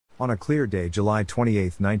On a clear day, July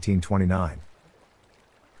 28, 1929.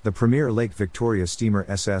 The premier Lake Victoria steamer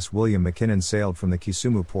SS William Mackinnon sailed from the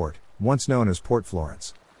Kisumu Port, once known as Port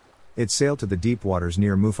Florence. It sailed to the deep waters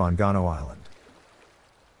near Mufangano Island.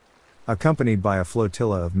 Accompanied by a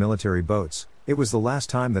flotilla of military boats, it was the last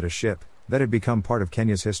time that a ship, that had become part of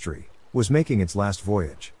Kenya's history, was making its last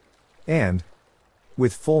voyage. And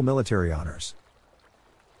with full military honors.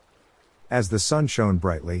 As the sun shone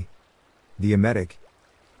brightly, the emetic,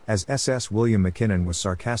 as SS William Mackinnon was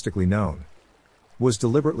sarcastically known, was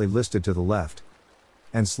deliberately listed to the left,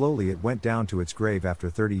 and slowly it went down to its grave after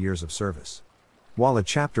 30 years of service. While a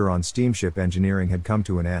chapter on steamship engineering had come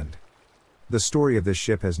to an end, the story of this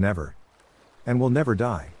ship has never, and will never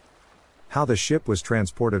die. How the ship was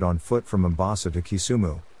transported on foot from Mombasa to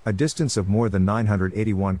Kisumu, a distance of more than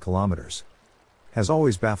 981 kilometers, has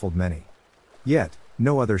always baffled many. Yet,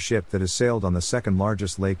 no other ship that has sailed on the second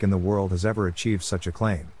largest lake in the world has ever achieved such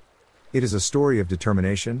acclaim. It is a story of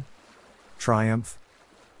determination, triumph,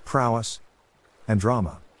 prowess, and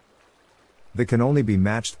drama that can only be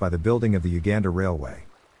matched by the building of the Uganda Railway.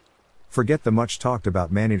 Forget the much talked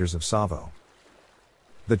about man-eaters of Savo.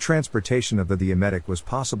 The transportation of the emetic was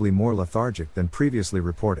possibly more lethargic than previously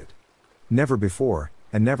reported. Never before,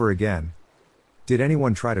 and never again, did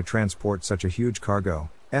anyone try to transport such a huge cargo,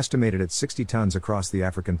 estimated at 60 tons across the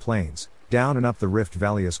African plains, down and up the Rift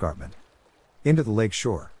Valley escarpment, into the lake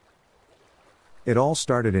shore. It all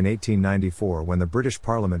started in 1894 when the British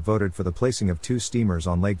Parliament voted for the placing of 2 steamers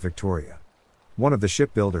on Lake Victoria. One of the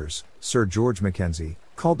shipbuilders, Sir George Mackenzie,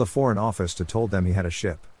 called the Foreign Office to told them he had a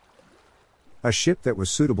ship. A ship that was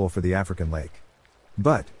suitable for the African lake.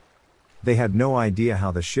 But they had no idea how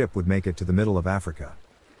the ship would make it to the middle of Africa.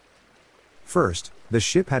 First, the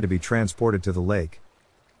ship had to be transported to the lake,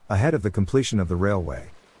 ahead of the completion of the railway.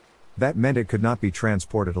 That meant it could not be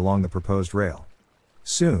transported along the proposed rail.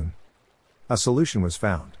 Soon, a solution was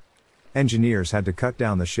found. Engineers had to cut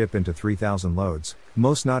down the ship into 3,000 loads,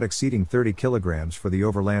 most not exceeding 30 kilograms for the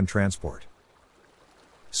overland transport.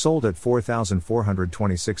 Sold at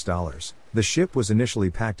 $4,426, the ship was initially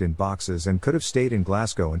packed in boxes and could have stayed in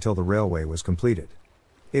Glasgow until the railway was completed.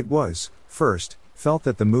 It was, first, felt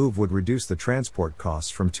that the move would reduce the transport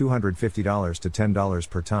costs from $250 to $10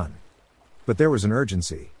 per ton. But there was an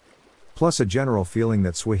urgency. Plus a general feeling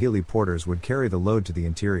that Swahili porters would carry the load to the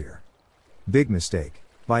interior. Big mistake.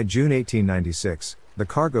 By June 1896, the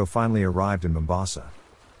cargo finally arrived in Mombasa.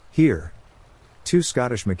 Here, 2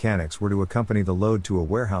 Scottish mechanics were to accompany the load to a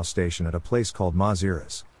warehouse station at a place called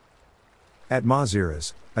Maziras. At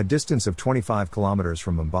Maziras, a distance of 25 kilometers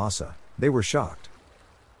from Mombasa, they were shocked.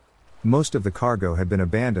 Most of the cargo had been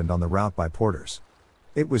abandoned on the route by porters.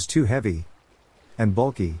 It was too heavy and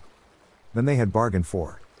bulky than they had bargained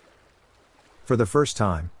for. For the first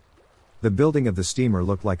time, the building of the steamer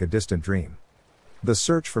looked like a distant dream. The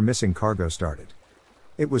search for missing cargo started.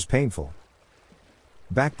 It was painful,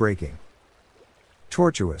 backbreaking,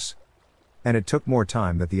 tortuous, and it took more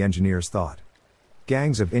time than the engineers thought.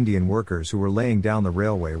 Gangs of Indian workers who were laying down the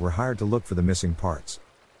railway were hired to look for the missing parts.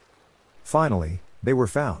 Finally, they were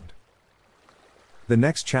found. The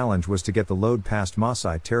next challenge was to get the load past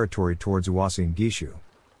Maasai territory towards Uasin Gishu.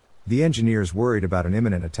 The engineers worried about an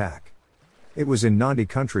imminent attack. It was in Nandi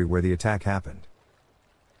country where the attack happened.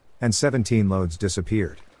 And 17 loads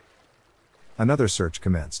disappeared. Another search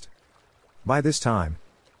commenced. By this time,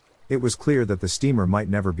 it was clear that the steamer might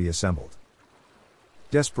never be assembled.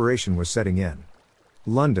 Desperation was setting in.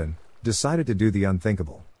 London decided to do the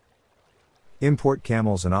unthinkable. Import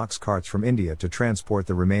camels and ox carts from India to transport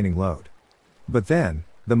the remaining load. But then,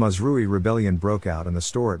 the Mazrui rebellion broke out and the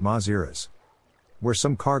store at Maziras, where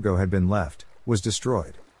some cargo had been left, was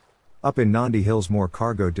destroyed. Up in Nandi Hills more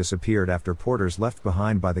cargo disappeared after porters left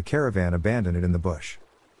behind by the caravan abandoned it in the bush.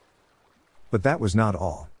 But that was not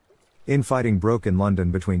all. Infighting broke in London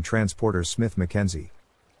between transporters Smith Mackenzie,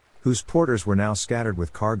 whose porters were now scattered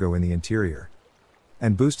with cargo in the interior,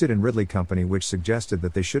 and Boosted and Ridley Company, which suggested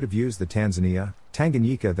that they should have used the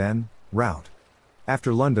Tanganyika then, route.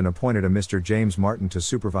 After London appointed a Mr. James Martin to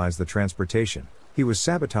supervise the transportation, he was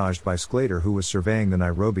sabotaged by Sclater, who was surveying the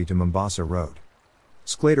Nairobi to Mombasa road.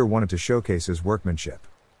 Sclater wanted to showcase his workmanship.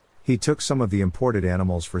 He took some of the imported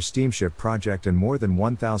animals for Steamship project and more than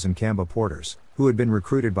 1,000 Kamba porters, who had been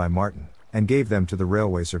recruited by Martin, and gave them to the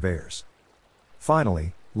railway surveyors.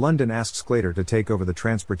 Finally, London asked Sclater to take over the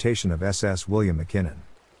transportation of SS William Mackinnon.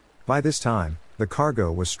 By this time, the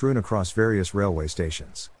cargo was strewn across various railway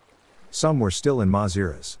stations. Some were still in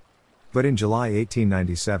Maziras. But in July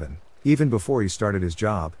 1897, even before he started his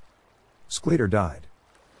job, Sclater died.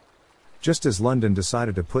 Just as London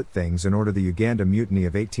decided to put things in order, the Uganda Mutiny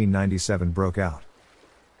of 1897 broke out.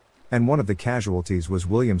 And one of the casualties was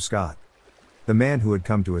William Scott, the man who had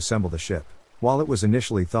come to assemble the ship. While it was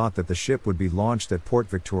initially thought that the ship would be launched at Port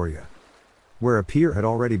Victoria, where a pier had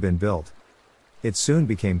already been built, it soon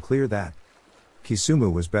became clear that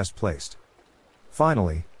Kisumu was best placed.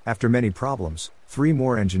 Finally, after many problems, 3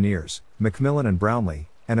 more engineers, Macmillan and Brownlee,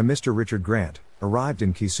 and a Mr. Richard Grant, arrived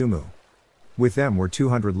in Kisumu. With them were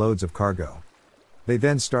 200 loads of cargo. They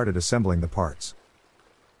then started assembling the parts.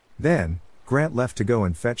 Then, Grant left to go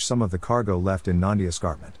and fetch some of the cargo left in Nandi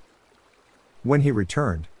escarpment. When he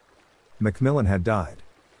returned, Macmillan had died.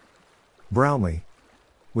 Brownlee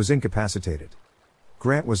was incapacitated.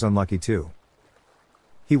 Grant was unlucky too.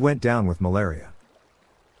 He went down with malaria.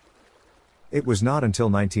 It was not until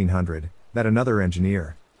 1900 that another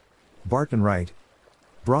engineer, Barton Wright,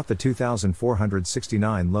 brought the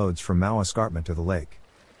 2,469 loads from Mau escarpment to the lake.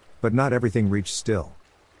 But not everything reached still.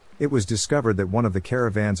 It was discovered that one of the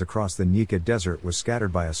caravans across the Nyika Desert was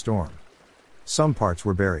scattered by a storm. Some parts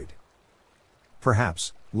were buried.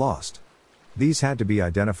 Perhaps lost. These had to be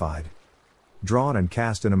identified, drawn and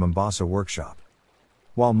cast in a Mombasa workshop.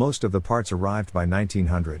 While most of the parts arrived by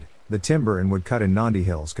 1900, the timber and wood cut in Nandi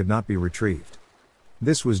Hills could not be retrieved.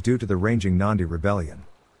 This was due to the raging Nandi rebellion.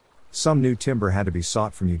 Some new timber had to be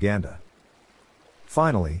sought from Uganda.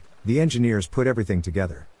 Finally, the engineers put everything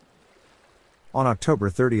together. On October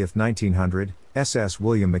 30, 1900, SS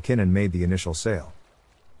William Mackinnon made the initial sail.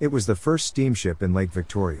 It was the first steamship in Lake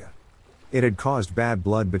Victoria. It had caused bad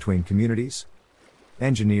blood between communities,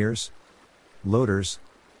 engineers, loaders,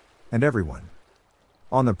 and everyone.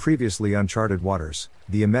 On the previously uncharted waters,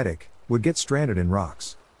 the Emetic would get stranded in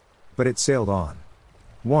rocks. But it sailed on.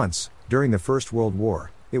 Once, during the First World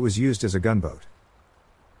War, it was used as a gunboat.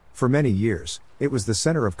 For many years, it was the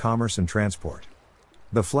center of commerce and transport,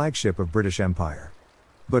 the flagship of British Empire.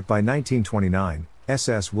 But by 1929,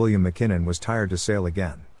 SS William Mackinnon was tired to sail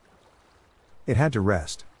again. It had to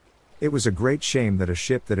rest. It was a great shame that a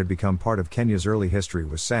ship that had become part of Kenya's early history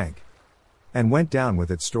was sank, and went down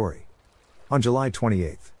with its story. On July 28,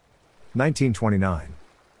 1929,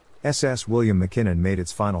 SS William Mackinnon made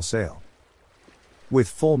its final sail. With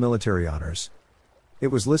full military honors, it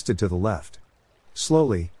was listed to the left.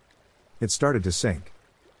 Slowly, it started to sink.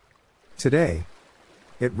 Today,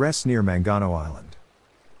 it rests near Mangano Island.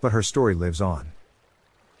 But her story lives on.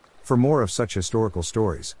 For more of such historical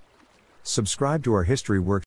stories, subscribe to our history work.